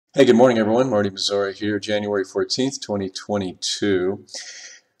Hey, good morning, everyone. Marty Mazzora here, January 14th, 2022.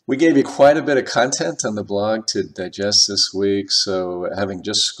 We gave you quite a bit of content on the blog to digest this week, so having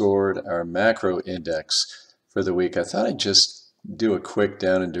just scored our macro index for the week, I thought I'd just do a quick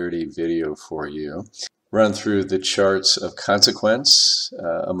down and dirty video for you. Run through the charts of consequence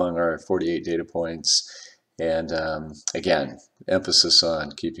among our 48 data points, and again, emphasis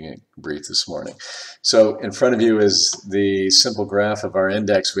on keeping it brief this morning. So in front of you is the simple graph of our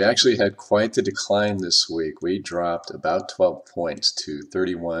index. We actually had quite the decline this week. We dropped about 12 points to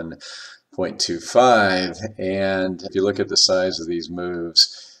 31.25, and if you look at the size of these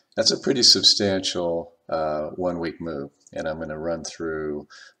moves, that's a pretty substantial 1 week move, and I'm going to run through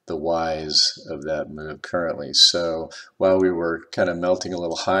the whys of that move currently. So while we were kind of melting a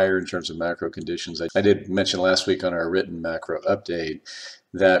little higher in terms of macro conditions, I did mention last week on our written macro update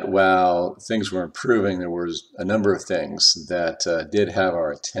that while things were improving, there was a number of things that did have our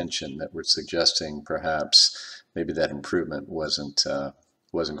attention that were suggesting perhaps maybe that improvement wasn't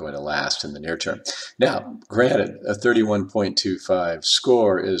going to last in the near term. Now, granted, a 31.25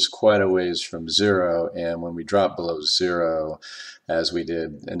 score is quite a ways from zero, and when we drop below zero, as we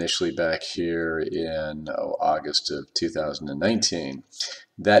did initially back here in August of 2019,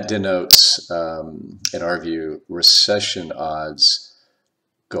 that denotes, in our view, recession odds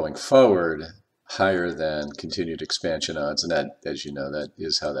going forward higher than continued expansion odds, and that, as you know, that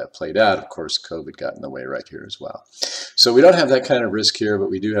is how that played out. Of course, COVID got in the way right here as well. So we don't have that kind of risk here, but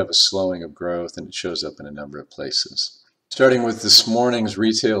we do have a slowing of growth, and it shows up in a number of places. Starting with this morning's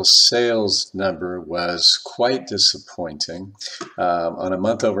retail sales number was quite disappointing. On a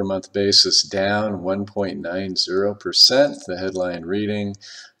month-over-month basis, down 1.90%, the headline reading.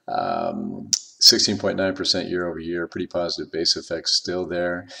 16.9% year over year, pretty positive base effect still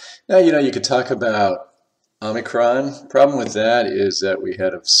there. Now, you could talk about Omicron. Problem with that is that we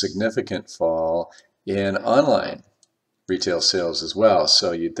had a significant fall in online retail sales as well.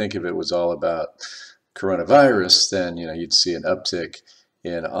 So you'd think if it was all about coronavirus, then you'd see an uptick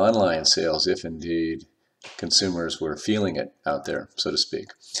in online sales if indeed consumers were feeling it out there, so to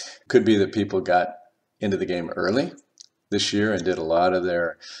speak. Could be that people got into the game early this year and did a lot of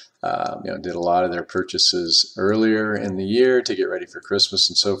their purchases earlier in the year to get ready for Christmas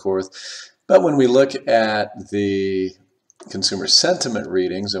and so forth. But when we look at the consumer sentiment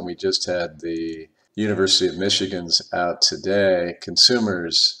readings, and we just had the University of Michigan's out today,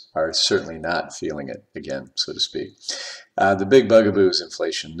 consumers are certainly not feeling it again, so to speak. The big bugaboo is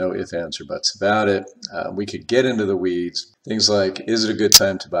inflation, no ifs, ands, or buts about it. We could get into the weeds. Things like, is it a good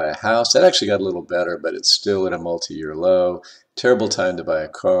time to buy a house? That actually got a little better, but it's still at a multi-year low. Terrible time to buy a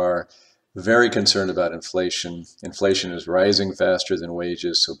car. Very concerned about inflation. Inflation is rising faster than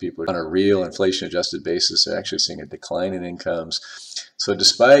wages, so people are on a real inflation-adjusted basis are actually seeing a decline in incomes. So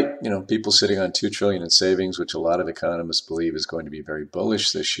despite people sitting on $2 trillion in savings, which a lot of economists believe is going to be very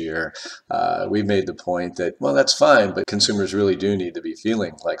bullish this year, we've made the point that, well, that's fine, but consumers really do need to be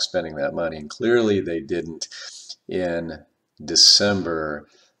feeling like spending that money, and clearly they didn't in December,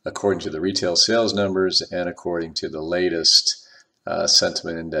 according to the retail sales numbers and according to the latest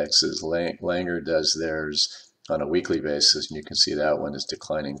sentiment indexes. Langer does theirs on a weekly basis, and you can see that one is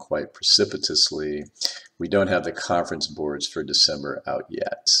declining quite precipitously. We don't have the conference boards for December out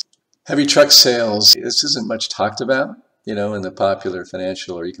yet. Heavy truck sales, this isn't much talked about, in the popular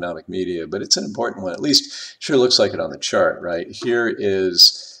financial or economic media, but it's an important one. At least sure looks like it on the chart, right? Here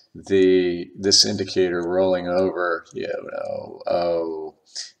is this indicator rolling over,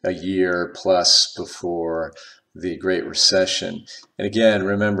 a year plus before the Great Recession. And again,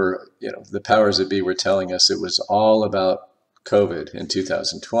 remember, the powers that be were telling us it was all about COVID in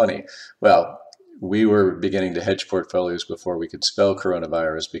 2020. Well, we were beginning to hedge portfolios before we could spell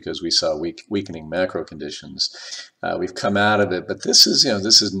coronavirus because we saw weakening macro conditions. We've come out of it, but this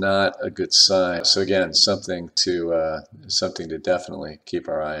is not a good sign. So again, something to definitely keep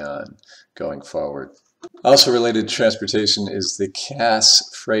our eye on going forward. Also related to transportation is the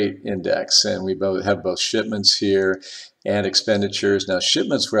Cass Freight Index, and we have both shipments here and expenditures. Now,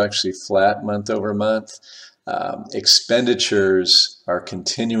 shipments were actually flat month over month. Expenditures are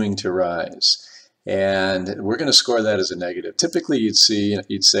continuing to rise, and we're going to score that as a negative. Typically, you'd say,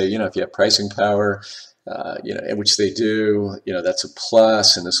 if you have pricing power, which they do, that's a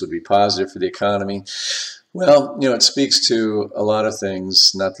plus, and this would be positive for the economy. Well, it speaks to a lot of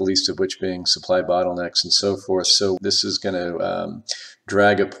things, not the least of which being supply bottlenecks and so forth. So this is going to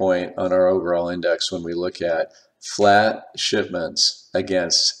drag a point on our overall index when we look at flat shipments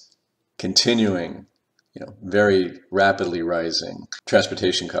against continuing, very rapidly rising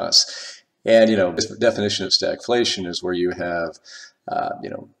transportation costs. And, this definition of stagflation is where you have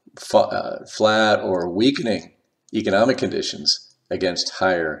flat or weakening economic conditions against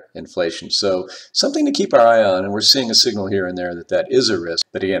higher inflation. So something to keep our eye on, and we're seeing a signal here and there that that is a risk.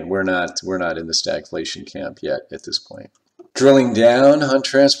 But again, we're not in the stagflation camp yet at this point. Drilling down on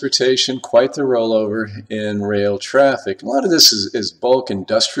transportation, quite the rollover in rail traffic. A lot of this is bulk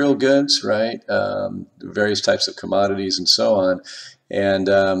industrial goods, right? Various types of commodities and so on. And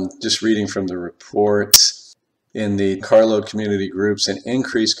just reading from the report, in the carload community groups, an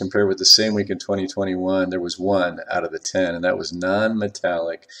increase compared with the same week in 2021. There was 1 out of the 10, and that was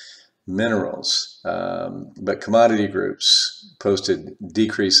non-metallic minerals. But commodity groups posted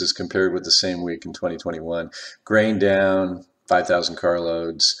decreases compared with the same week in 2021. Grain down 5,000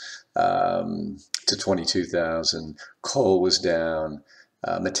 carloads to 22,000. Coal was down.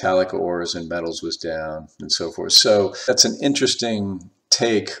 Metallic ores and metals was down, and so forth. So that's an interesting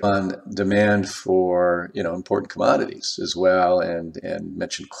take on demand for important commodities as well, and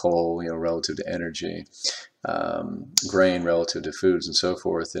mentioned coal relative to energy, grain relative to foods and so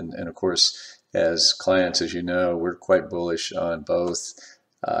forth, and of course, as clients, as you know, we're quite bullish on both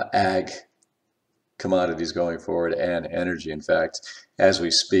ag commodities going forward and energy. In fact, as we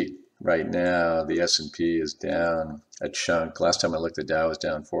speak right now, the S&P is down a chunk. Last time I looked, the Dow was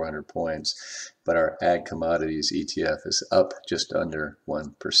down 400 points, but our ag commodities ETF is up just under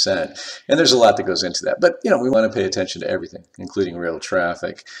 1%. And there's a lot that goes into that. But, we want to pay attention to everything, including rail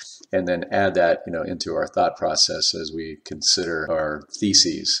traffic, and then add that, into our thought process as we consider our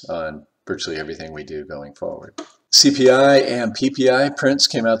theses on virtually everything we do going forward. CPI and PPI prints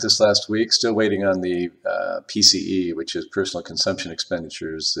came out this last week. Still waiting on the PCE, which is personal consumption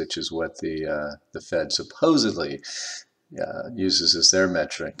expenditures, which is what the Fed supposedly uses as their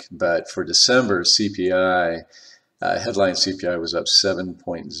metric. But for December, CPI, headline CPI was up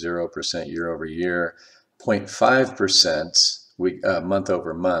 7.0% year over year, 0.5% month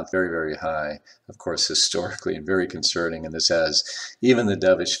over month, very, very high, of course, historically, and very concerning. And this has even the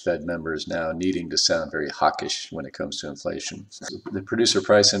dovish Fed members now needing to sound very hawkish when it comes to inflation. The producer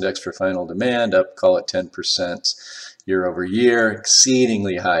price index for final demand up, call it 10% year over year,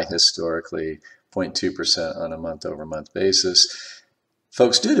 exceedingly high historically, 0.2% on a month over month basis.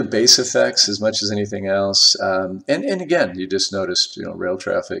 Folks, due to base effects as much as anything else, and again, you just noticed, rail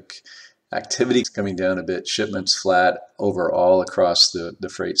traffic activity coming down a bit, shipments flat overall across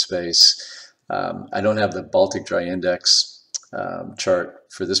the freight space. I don't have the Baltic Dry Index chart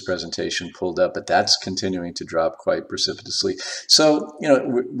for this presentation pulled up, but that's continuing to drop quite precipitously. So,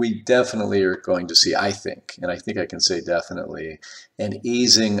 we definitely are going to see, I think I can say definitely, an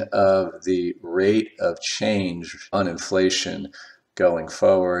easing of the rate of change on inflation going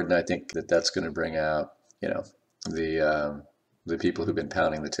forward. And I think that that's going to bring out, the people who've been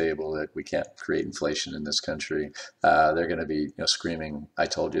pounding the table that we can't create inflation in this country. They're going to be screaming, "I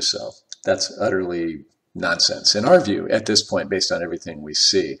told you so." That's utterly nonsense in our view at this point, based on everything we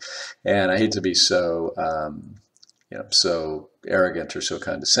see. And I hate to be so so arrogant or so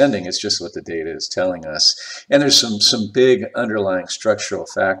condescending. It's just what the data is telling us. And there's some big underlying structural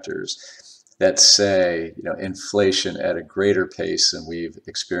factors that say inflation at a greater pace than we've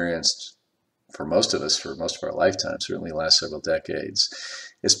experienced for most of us, for most of our lifetime, certainly the last several decades,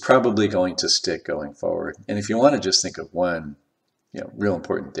 is probably going to stick going forward. And if you want to just think of one, real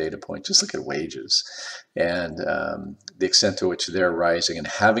important data point, just look at wages and the extent to which they're rising and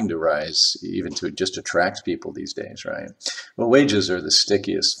having to rise even to just attract people these days, right? Well, wages are the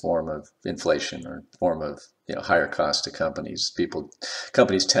stickiest form of inflation, or form of higher cost to companies.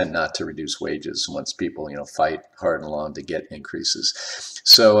 Companies tend not to reduce wages once people fight hard and long to get increases.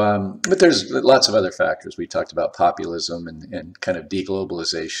 So, but there's lots of other factors. We talked about populism and kind of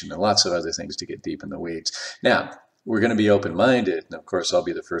deglobalization and lots of other things to get deep in the weeds. Now, we're going to be open-minded, and of course I'll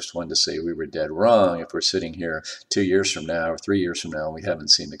be the first one to say we were dead wrong if we're sitting here 2 years from now or 3 years from now and we haven't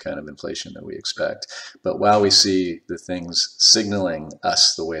seen the kind of inflation that we expect. But while we see the things signaling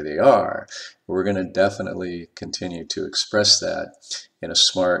us the way they are, we're going to definitely continue to express that in a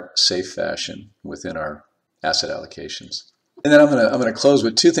smart, safe fashion within our asset allocations. And then I'm going to close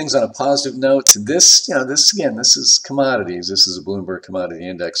with two things on a positive note. This is commodities. This is a Bloomberg Commodity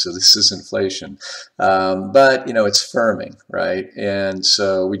Index, so this is inflation. But it's firming, right? And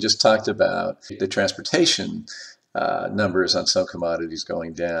so we just talked about the transportation numbers on some commodities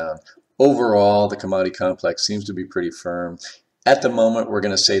going down. Overall, the commodity complex seems to be pretty firm. At the moment, we're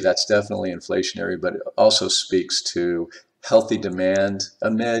going to say that's definitely inflationary, but it also speaks to healthy demand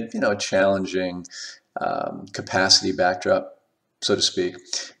amid, a challenging capacity backdrop, so to speak.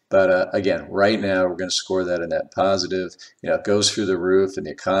 But again, right now we're going to score that a net positive. It goes through the roof and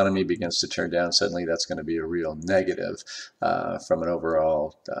the economy begins to turn down. Suddenly that's going to be a real negative from an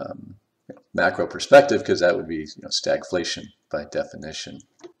overall macro perspective, because that would be stagflation by definition.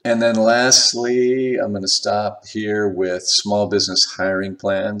 And then lastly, I'm going to stop here with small business hiring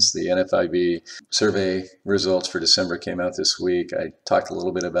plans. The NFIB survey results for December came out this week. I talked a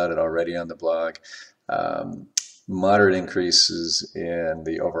little bit about it already on the blog. Moderate increases in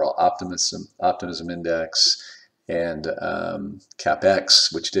the overall optimism index and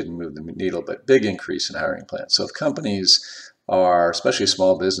CapEx, which didn't move the needle, but big increase in hiring plans. So if companies are, especially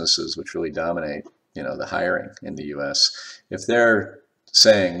small businesses, which really dominate, the hiring in the U.S., if they're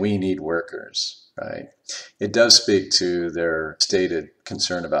saying we need workers, right, it does speak to their stated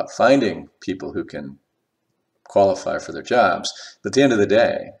concern about finding people who can qualify for their jobs. But at the end of the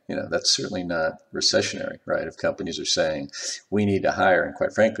day, that's certainly not recessionary, right? If companies are saying we need to hire, and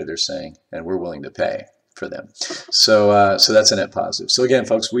quite frankly, they're saying, and we're willing to pay for them. So that's a net positive. So again,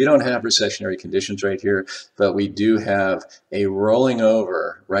 folks, we don't have recessionary conditions right here, but we do have a rolling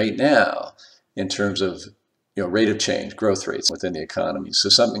over right now in terms of rate of change, growth rates within the economy. So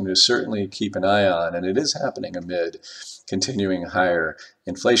something to certainly keep an eye on, and it is happening amid continuing higher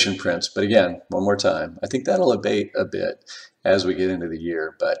inflation prints. But again, one more time, I think that'll abate a bit as we get into the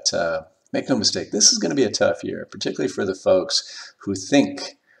year. But make no mistake, this is going to be a tough year, particularly for the folks who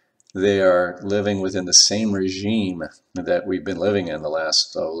think they are living within the same regime that we've been living in the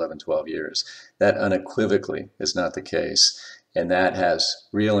last 11, 12 years. That unequivocally is not the case. And that has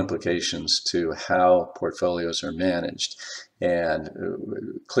real implications to how portfolios are managed. And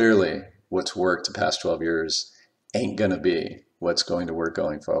clearly, what's worked the past 12 years ain't going to be what's going to work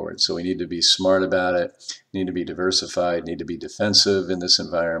going forward. So we need to be smart about it, need to be diversified, need to be defensive in this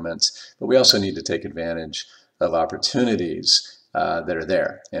environment, but we also need to take advantage of opportunities that are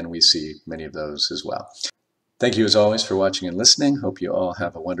there. And we see many of those as well. Thank you as always for watching and listening. Hope you all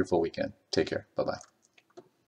have a wonderful weekend. Take care. Bye-bye.